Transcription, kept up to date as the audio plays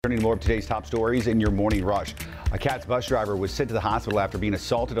Turning to more of today's top stories in your morning rush. A CATS bus driver was sent to the hospital after being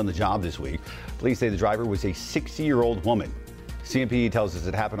assaulted on the job this week. Police say the driver was a 60-year-old woman. CMP tells us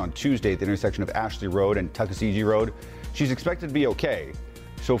it happened on Tuesday at the intersection of Ashley Road and Tuckasegee Road. She's expected to be okay.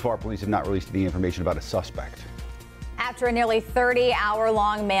 So far, police have not released any information about a suspect. After a nearly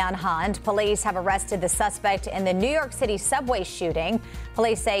 30-hour-long manhunt, police have arrested the suspect in the New York City subway shooting.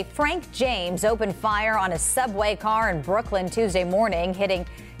 Police say Frank James opened fire on a subway car in Brooklyn Tuesday morning, hitting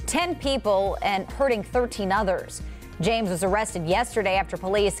 10 people and hurting 13 others. James was arrested yesterday after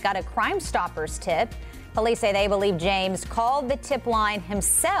police got a Crime Stoppers tip. Police say they believe James called the tip line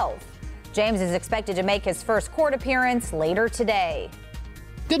himself. James is expected to make his first court appearance later today.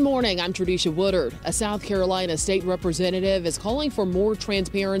 Good morning, I'm Tradisha Woodard. A South Carolina state representative is calling for more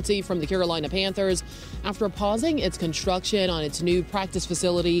transparency from the Carolina Panthers after pausing its construction on its new practice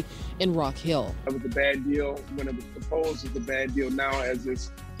facility in Rock Hill. It was a bad deal when it was proposed. It's a bad deal now as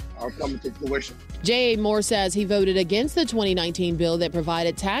it's coming to fruition. J.A. Moore says he voted against the 2019 bill that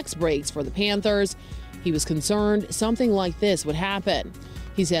provided tax breaks for the Panthers. He was concerned something like this would happen.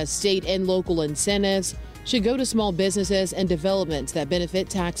 He says state and local incentives should go to small businesses and developments that benefit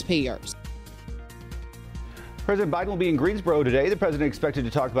taxpayers. President Biden will be in Greensboro today. The president expected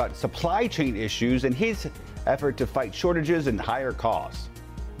to talk about supply chain issues and his effort to fight shortages and higher costs.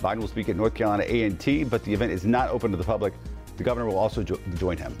 Biden will speak at North Carolina A&T, but the event is not open to the public. The governor will also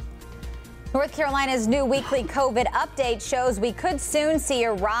join him. North Carolina's new weekly COVID update shows we could soon see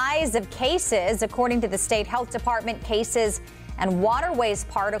a rise of cases. According to the state health department, cases and waterways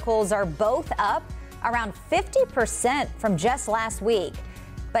particles are both up around 50% from just last week.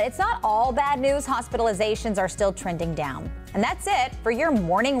 But it's not all bad news. Hospitalizations are still trending down. And that's it for your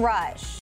Morning Rush.